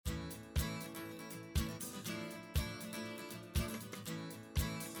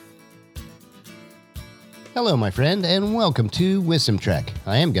Hello, my friend, and welcome to Wisdom Trek.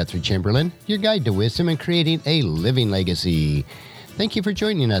 I am Guthrie Chamberlain, your guide to wisdom and creating a living legacy. Thank you for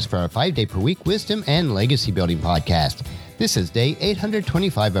joining us for our 5-day per week wisdom and legacy building podcast. This is day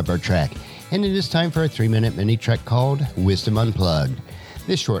 825 of our trek, and it is time for a 3-minute mini trek called Wisdom Unplugged.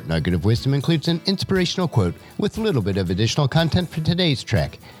 This short nugget of wisdom includes an inspirational quote with a little bit of additional content for today's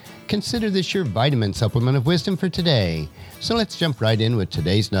trek. Consider this your vitamin supplement of wisdom for today. So let's jump right in with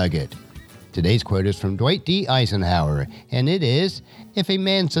today's nugget. Today's quote is from Dwight D. Eisenhower, and it is, "If a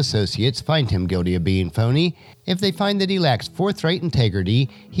man's associates find him guilty of being phony, if they find that he lacks forthright integrity,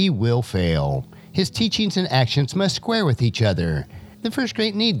 he will fail. His teachings and actions must square with each other. The first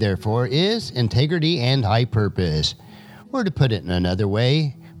great need, therefore, is integrity and high purpose." Or to put it in another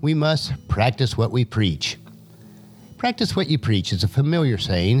way, we must practice what we preach. Practice what you preach is a familiar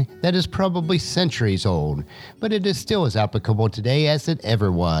saying that is probably centuries old, but it is still as applicable today as it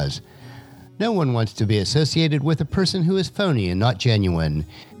ever was. No one wants to be associated with a person who is phony and not genuine.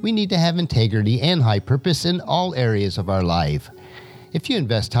 We need to have integrity and high purpose in all areas of our life. If you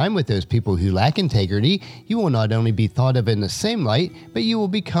invest time with those people who lack integrity, you will not only be thought of in the same light, but you will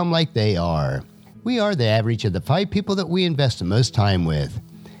become like they are. We are the average of the 5 people that we invest the most time with.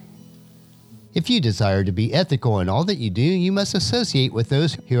 If you desire to be ethical in all that you do, you must associate with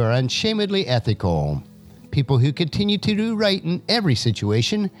those who are unshamedly ethical. People who continue to do right in every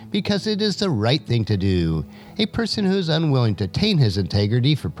situation because it is the right thing to do. A person who is unwilling to taint his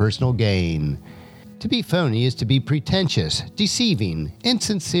integrity for personal gain. To be phony is to be pretentious, deceiving,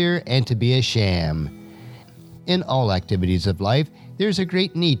 insincere, and to be a sham. In all activities of life, there is a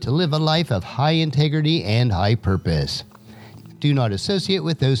great need to live a life of high integrity and high purpose. Do not associate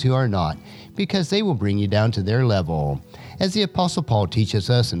with those who are not, because they will bring you down to their level. As the Apostle Paul teaches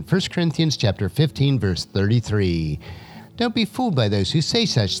us in 1 Corinthians chapter 15, verse 33, "Don't be fooled by those who say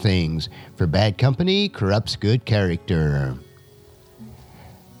such things, for bad company corrupts good character."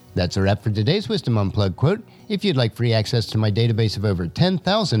 That's a wrap for today's Wisdom Unplugged quote. If you'd like free access to my database of over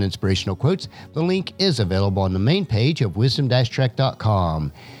 10,000 inspirational quotes, the link is available on the main page of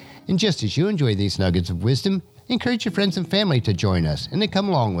wisdom-trek.com. And just as you enjoy these nuggets of wisdom, encourage your friends and family to join us and to come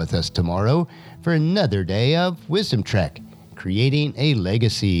along with us tomorrow for another day of Wisdom Trek, creating a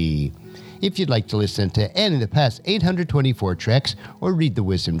legacy. If you'd like to listen to any of the past 824 treks or read the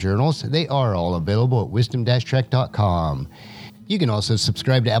Wisdom Journals, they are all available at wisdom-trek.com. You can also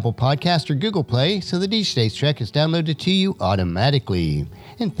subscribe to Apple Podcasts or Google Play so that each day's trek is downloaded to you automatically.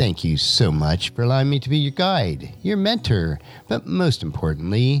 And thank you so much for allowing me to be your guide, your mentor, but most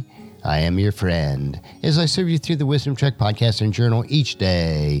importantly, I am your friend, as I serve you through the Wisdom Trek podcast and journal each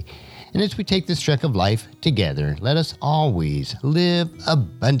day. And as we take this trek of life together, let us always live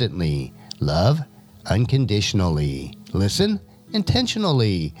abundantly, love unconditionally, listen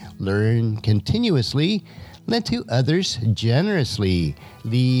intentionally, learn continuously, lend to others generously,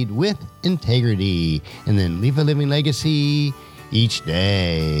 lead with integrity, and then leave a living legacy each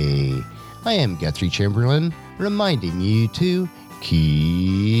day. I am Guthrie Chamberlain, reminding you to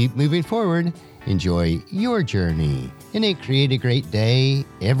keep moving forward, enjoy your journey, and create a great day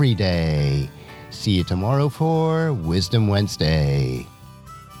every day. See you tomorrow for Wisdom Wednesday.